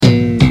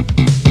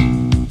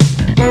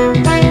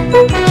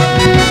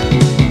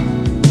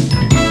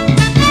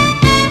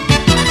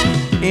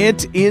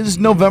It is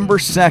November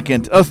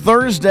 2nd, a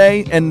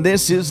Thursday, and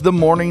this is the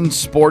Morning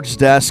Sports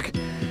Desk.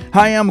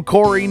 Hi, I'm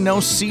Corey, no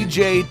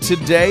CJ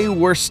today.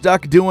 We're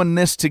stuck doing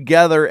this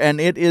together, and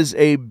it is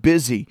a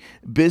busy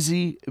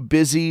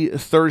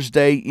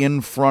Thursday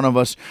in front of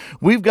us.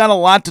 We've got a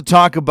lot to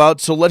talk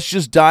about, so let's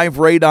just dive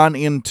right on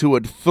into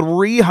it.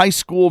 3 high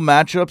school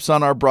matchups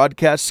on our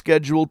broadcast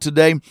schedule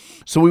today,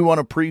 so we want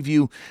to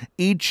preview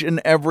each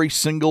and every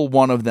single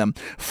one of them.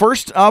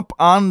 First up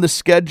on the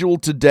schedule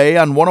today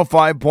on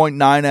 105.9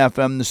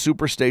 FM, the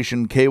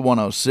Superstation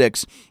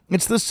K106.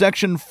 It's the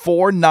Section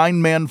 4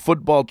 9-man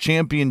football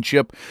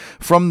championship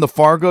from the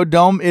Fargo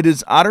Dome. It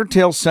is Otter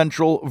Tail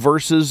Central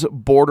versus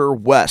Border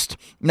West.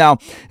 Now,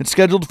 it's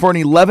scheduled for an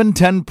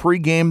 11:10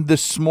 pregame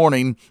this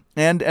morning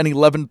and an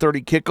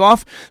 11:30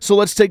 kickoff. So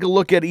let's take a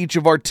look at each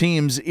of our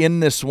teams in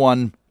this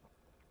one.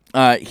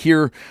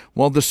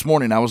 This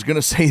morning. I was going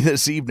to say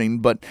this evening,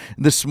 but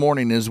this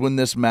morning is when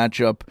this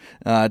matchup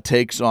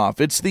takes off.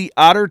 It's the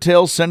Otter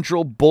Tail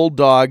Central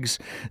Bulldogs.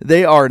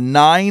 They are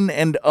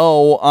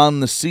 9-0 on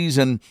the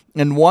season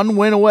and 1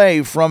 win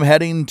away from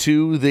heading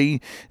to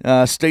the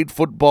state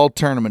football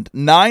tournament.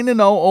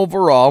 9-0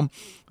 overall.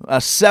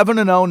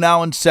 7-0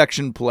 now in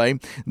section play.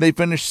 They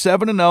finished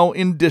 7-0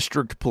 in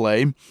district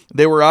play.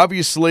 They were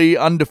obviously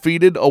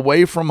undefeated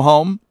away from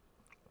home.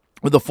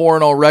 With a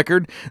 4-0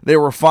 record, they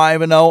were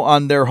 5-0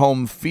 on their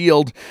home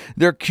field.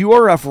 Their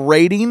QRF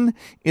rating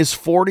is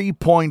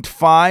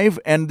 40.5,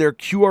 and their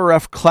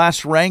QRF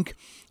class rank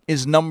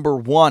is number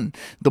 1.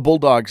 The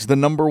Bulldogs, the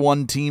number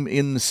 1 team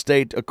in the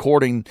state,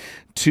 according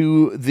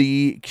to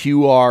the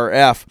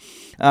QRF.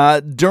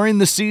 During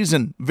the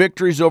season,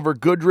 victories over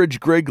Goodridge,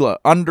 Grigla,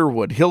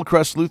 Underwood,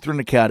 Hillcrest Lutheran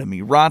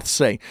Academy,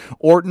 Rothsay,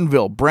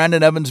 Ortonville,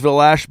 Brandon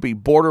Evansville, Ashby,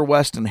 Border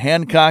West, and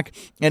Hancock.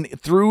 And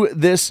through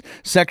this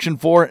Section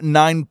 4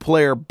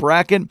 9-player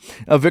bracket,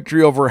 a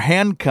victory over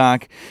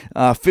Hancock,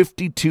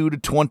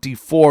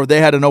 52-24.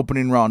 They had an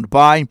opening round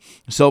bye,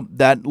 so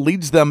that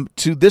leads them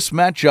to this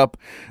matchup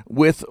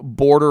with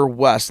Border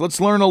West.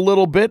 Let's learn a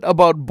little bit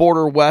about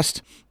Border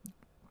West.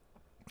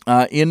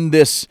 In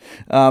this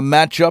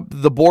matchup,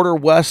 the Border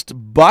West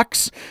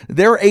Bucks,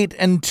 they're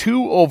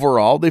 8-2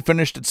 overall. They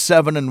finished at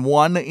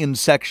 7-1 in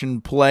section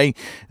play,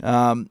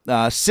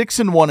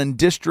 6-1 in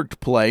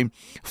district play,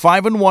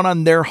 5-1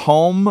 on their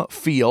home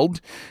field.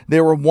 They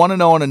were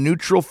 1-0 on a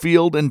neutral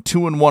field and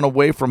 2-1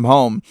 away from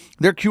home.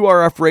 Their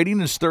QRF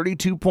rating is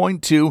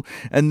 32.2,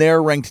 and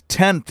they're ranked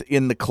 10th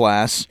in the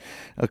class,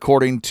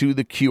 according to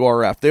the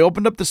QRF. They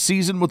opened up the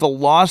season with a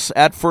loss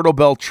at Fertile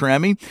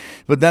Beltrami,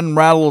 but then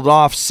rattled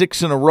off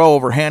 6 in a row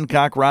over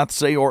Hancock,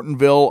 Rothsay,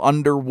 Ortonville,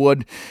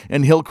 Underwood,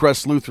 and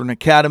Hillcrest Lutheran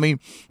Academy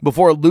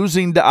before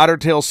losing to Otter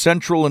Tail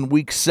Central in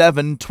Week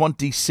 7,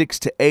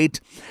 26-8,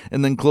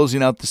 and then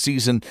closing out the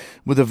season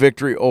with a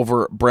victory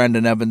over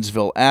Brandon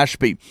Evansville,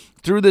 Ashby.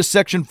 Through this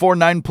Section 4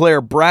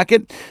 9-player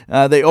bracket,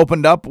 they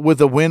opened up with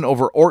a win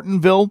over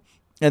Ortonville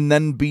and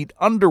then beat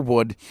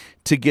Underwood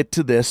to get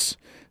to this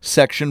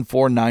Section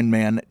 4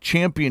 9-man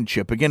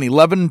championship. Again,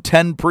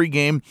 11:10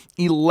 pregame,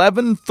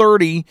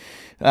 11:30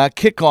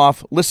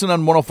 kickoff. Listen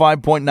on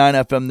 105.9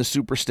 FM, the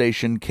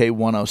Superstation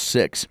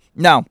K106.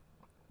 Now,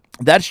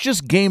 that's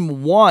just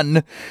game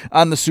 1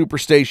 on the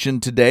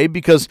Superstation today,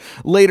 because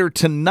later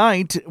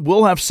tonight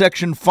we'll have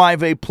Section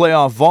 5A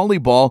playoff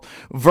volleyball,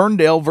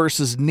 Verndale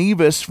versus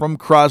Nevis from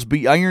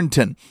Crosby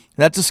Ironton.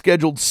 That's a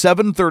scheduled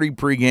 7:30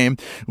 pregame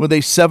with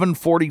a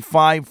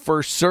 7:45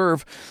 first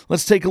serve.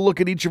 Let's take a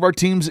look at each of our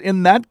teams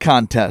in that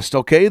contest,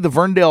 okay? The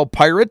Verndale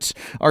Pirates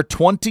are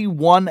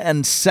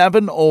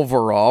 21-7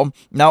 overall,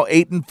 now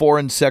 8-4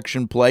 in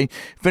section play.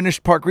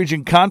 Finished Park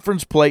Region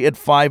Conference play at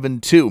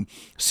 5-2.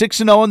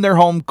 6-0 in their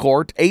home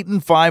court,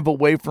 8-5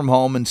 away from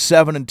home, and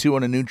 7-2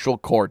 in a neutral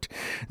court.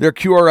 Their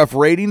QRF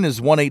rating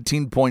is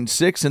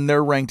 118.6, and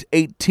they're ranked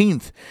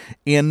 18th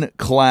in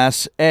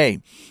Class A.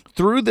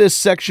 Through this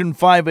Section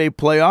 5A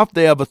playoff,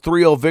 they have a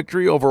 3-0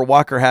 victory over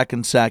Walker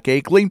Hackensack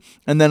Akeley,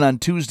 and then on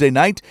Tuesday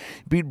night,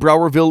 beat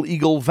Browerville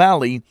Eagle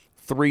Valley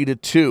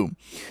 3-2.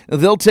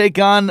 They'll take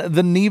on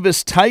the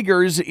Nevis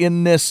Tigers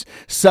in this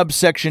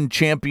subsection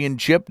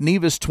championship.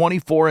 Nevis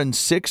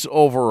 24-6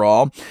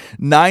 overall,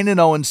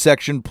 9-0 in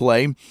section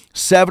play,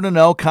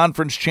 7-0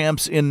 conference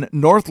champs in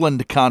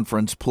Northland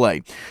Conference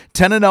play,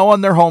 10-0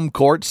 on their home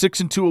court,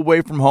 6-2 away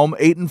from home,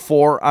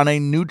 8-4 on a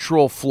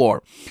neutral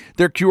floor.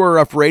 Their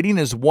QRF rating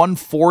is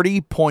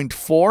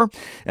 140.4,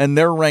 and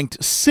they're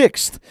ranked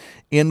 6th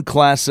in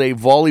Class A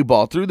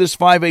volleyball. Through this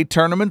 5A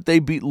tournament, they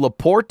beat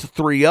LaPorte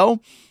 3-0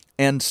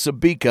 and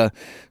Sabika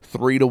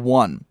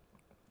 3-1.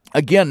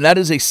 Again, that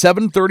is a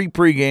 7:30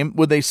 pregame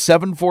with a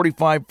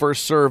 7:45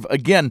 first serve.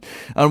 Again,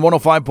 on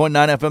 105.9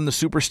 FM, the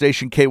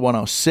Superstation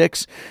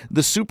K106,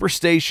 the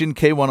Superstation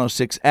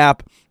K106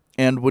 app,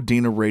 and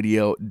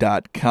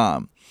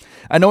Wadena-Radio.com.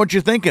 I know what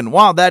you're thinking.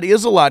 Wow, that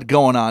is a lot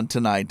going on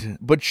tonight,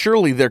 but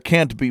surely there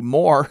can't be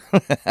more.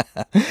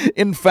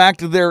 In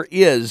fact, there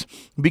is,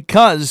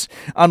 because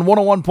on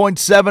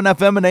 101.7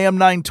 FM and AM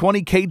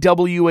 920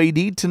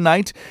 KWAD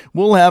tonight,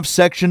 we'll have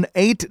Section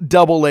 8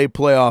 AA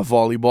playoff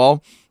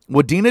volleyball.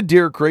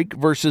 Wadena-Deer Creek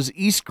versus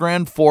East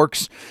Grand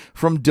Forks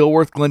from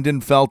Dilworth, Glendon,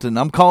 Felton.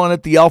 I'm calling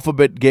it the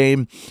alphabet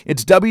game.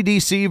 It's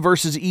WDC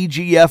versus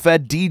EGF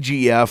at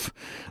DGF.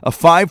 A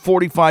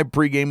 5:45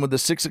 pregame with a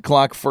 6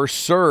 o'clock first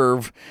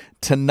serve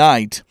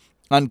tonight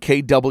on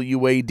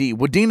KWAD.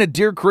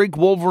 Wadena-Deer Creek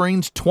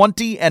Wolverines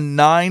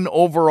 20-9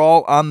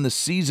 overall on the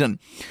season.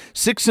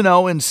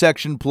 6-0 in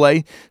section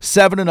play,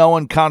 7-0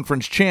 in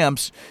conference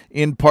champs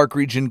in Park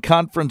Region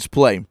Conference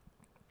play.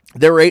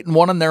 They're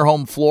 8-1 on their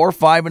home floor,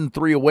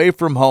 5-3 away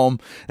from home,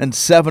 and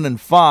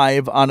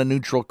 7-5 on a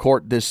neutral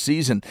court this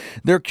season.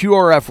 Their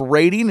QRF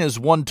rating is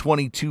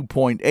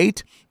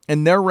 122.8,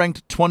 and they're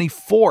ranked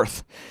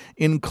 24th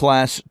in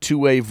Class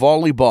 2A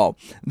volleyball.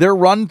 Their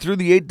run through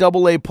the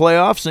 8AA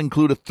playoffs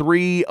include a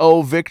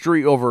 3-0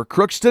 victory over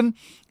Crookston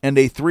and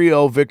a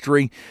 3-0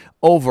 victory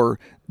over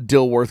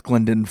Dilworth,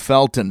 Glendon,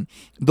 Felton.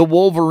 The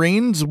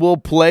Wolverines will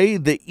play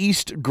the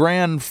East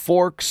Grand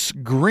Forks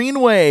Green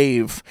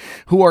Wave,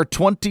 who are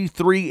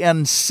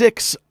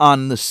 23-6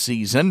 on the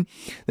season.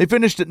 They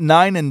finished at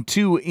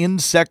 9-2 in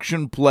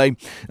section play.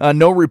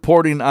 No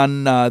reporting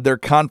on their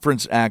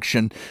conference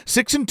action.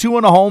 6-2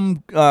 in a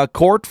home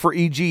court for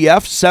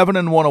EGF,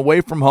 7-1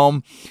 away from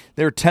home.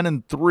 They're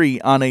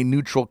 10-3 on a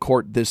neutral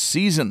court this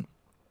season.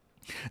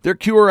 Their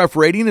QRF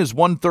rating is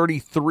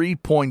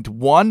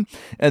 133.1,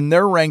 and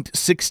they're ranked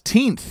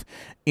 16th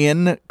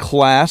in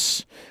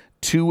Class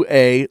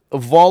 2A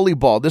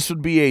volleyball. This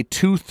would be a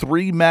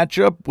 2-3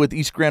 matchup, with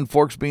East Grand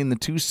Forks being the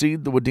 2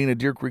 seed, the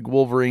Wadena-Deer Creek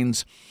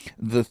Wolverines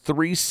the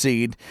 3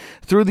 seed.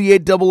 Through the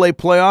 8AA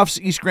playoffs,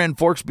 East Grand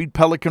Forks beat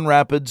Pelican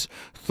Rapids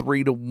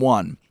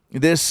 3-1.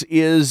 This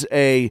is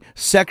a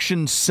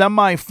section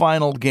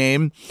semifinal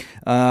game.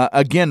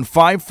 Again,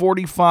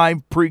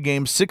 5:45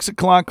 pregame, 6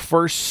 o'clock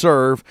first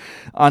serve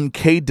on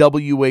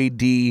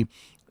KWAD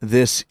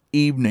this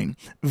evening.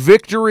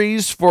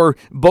 Victories for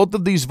both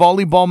of these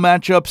volleyball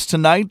matchups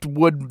tonight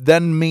would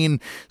then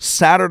mean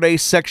Saturday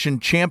section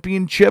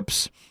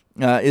championships.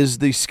 Is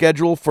the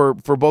schedule for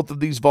both of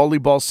these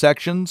volleyball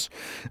sections.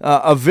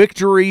 A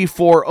victory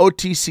for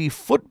OTC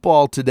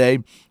football today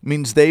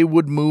means they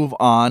would move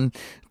on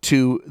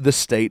to the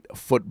state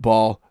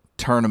football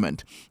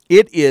tournament.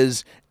 It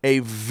is a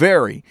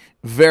very,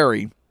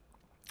 very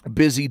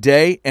busy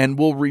day and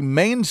will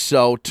remain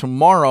so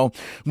tomorrow,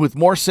 with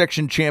more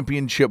section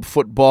championship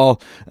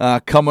football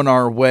coming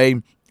our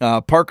way.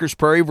 Parker's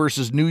Prairie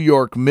versus New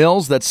York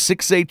Mills. That's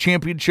 6A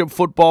championship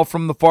football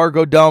from the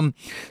Fargo Dome.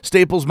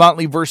 Staples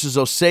Motley versus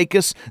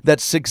Osakis.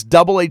 That's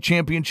 6AA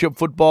championship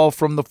football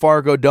from the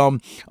Fargo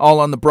Dome. All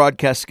on the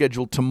broadcast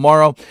schedule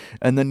tomorrow.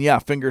 And then,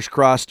 fingers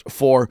crossed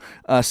for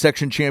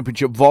section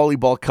championship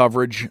volleyball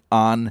coverage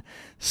on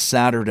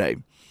Saturday.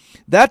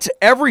 That's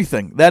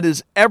everything. That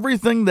is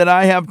everything that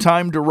I have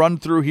time to run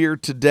through here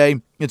today.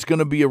 It's going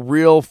to be a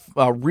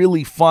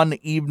really fun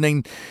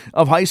evening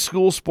of high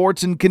school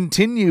sports and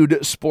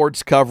continued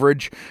sports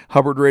coverage.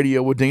 Hubbard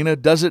Radio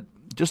Wadena does it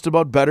just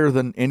about better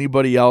than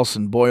anybody else,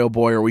 and boy, oh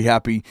boy, are we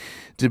happy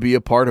to be a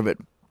part of it.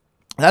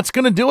 That's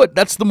going to do it.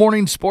 That's the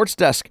Morning Sports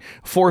Desk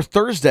for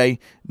Thursday,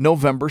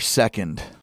 November 2nd.